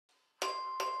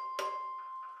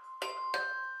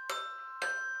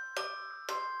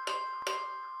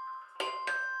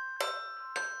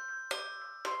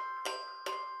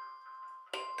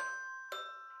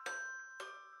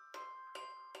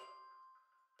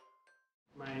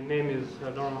name is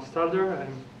Laurent Stalder.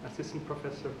 I'm assistant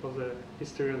professor for the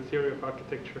History and Theory of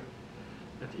Architecture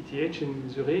at ETH in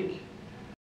Zurich.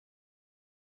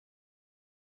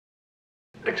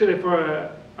 Actually, for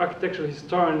an architectural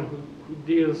historian who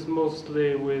deals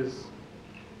mostly with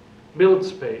built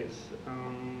space,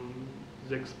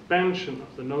 the expansion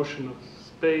of the notion of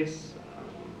space,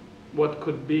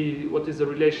 what is the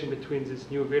relation between this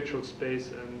new virtual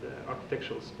space and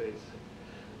architectural space?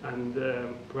 And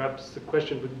perhaps the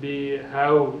question would be,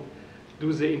 how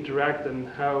do they interact and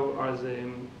how are they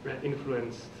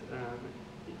influenced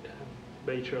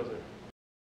by each other?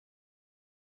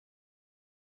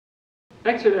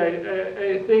 Actually,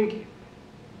 I think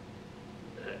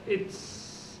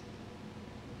it's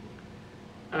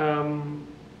a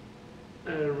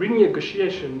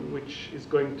renegotiation which is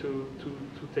going to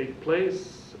take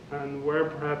place, and where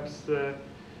perhaps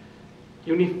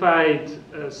unified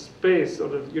space, or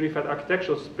the unified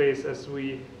architectural space as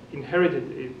we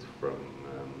inherited it from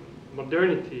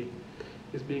modernity,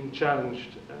 is being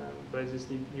challenged by these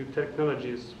new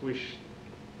technologies which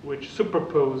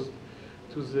superpose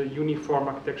to the uniform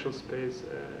architectural space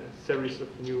a series of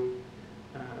new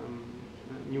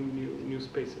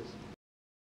spaces.